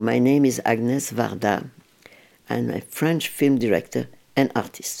My name is Agnès Varda. I'm a French film director and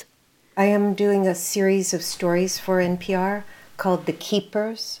artist. I am doing a series of stories for NPR called The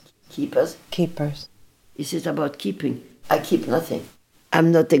Keepers. Keepers? Keepers. Is it about keeping? I keep nothing.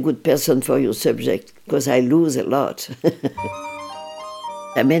 I'm not a good person for your subject because I lose a lot.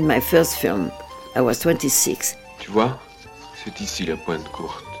 I made my first film. I was 26. Tu vois, c'est ici la pointe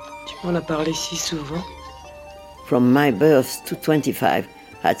courte. Tu m'en as parlé si souvent. From my birth to 25,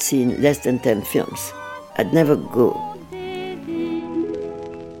 I'd seen less than 10 films. I'd never go.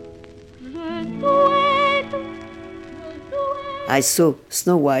 I saw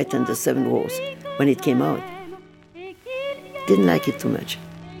Snow White and the Seven Dwarfs when it came out. Didn't like it too much.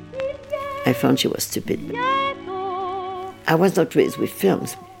 I found she was stupid. I was not raised with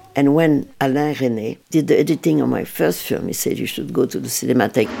films. And when Alain Resnais did the editing on my first film, he said, you should go to the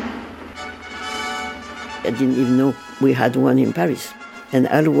Cinémathèque. I didn't even know we had one in Paris. And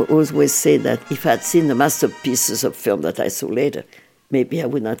I always say that if I'd seen the masterpieces of film that I saw later, maybe I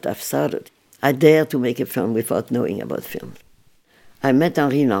would not have started. I dared to make a film without knowing about film. I met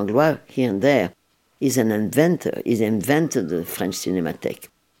Henri Langlois here and there. He's an inventor. He invented the French Cinémathèque.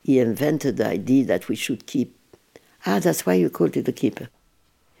 He invented the idea that we should keep. That's why you called it The Keeper.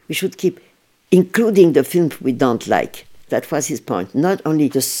 We should keep, including the films we don't like. That was his point. Not only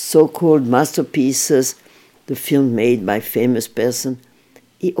the so-called masterpieces, the film made by famous person.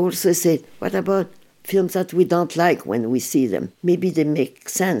 He also said, what about films that we don't like when we see them? Maybe they make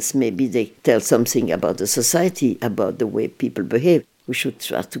sense. Maybe they tell something about the society, about the way people behave. We should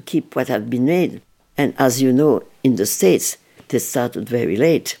try to keep what has been made. And as you know, in the States, they started very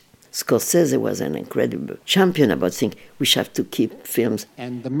late. Scorcese was an incredible champion about saying we have to keep films.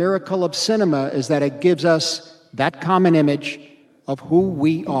 And the miracle of cinema is that it gives us that common image of who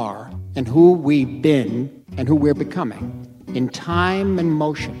we are and who we've been and who we're becoming in time and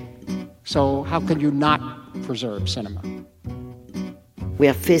motion. So how can you not preserve cinema? We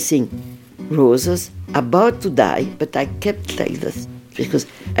are facing roses, about to die, but I kept like this because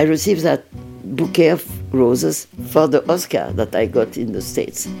I received that bouquet of roses for the Oscar that I got in the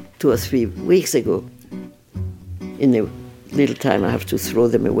States 2 or 3 weeks ago. In a little time I have to throw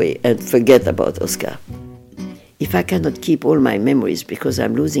them away and forget about Oscar. If I cannot keep all my memories because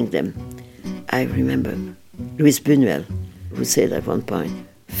I'm losing them, I remember Louis Buñuel, who said at one point,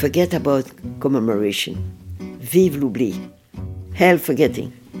 forget about commemoration, vive l'oubli, hell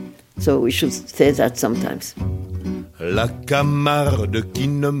forgetting. So we should say that sometimes. La camarde qui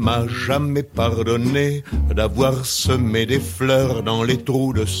ne m'a jamais pardonné d'avoir semé des fleurs dans les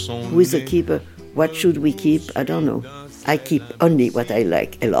trous de son Who is the keeper? What should we keep? I don't know. I keep only what I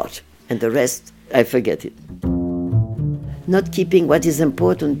like a lot, and the rest, I forget it. Not keeping what is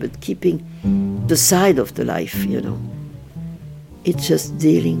important, but keeping the side of the life, you know. It's just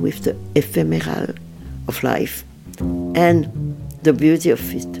dealing with the ephemeral of life and the beauty of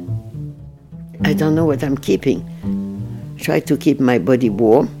it. I don't know what I'm keeping. Try to keep my body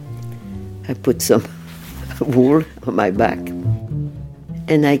warm. I put some wool on my back.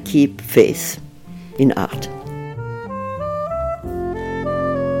 And I keep faith in art.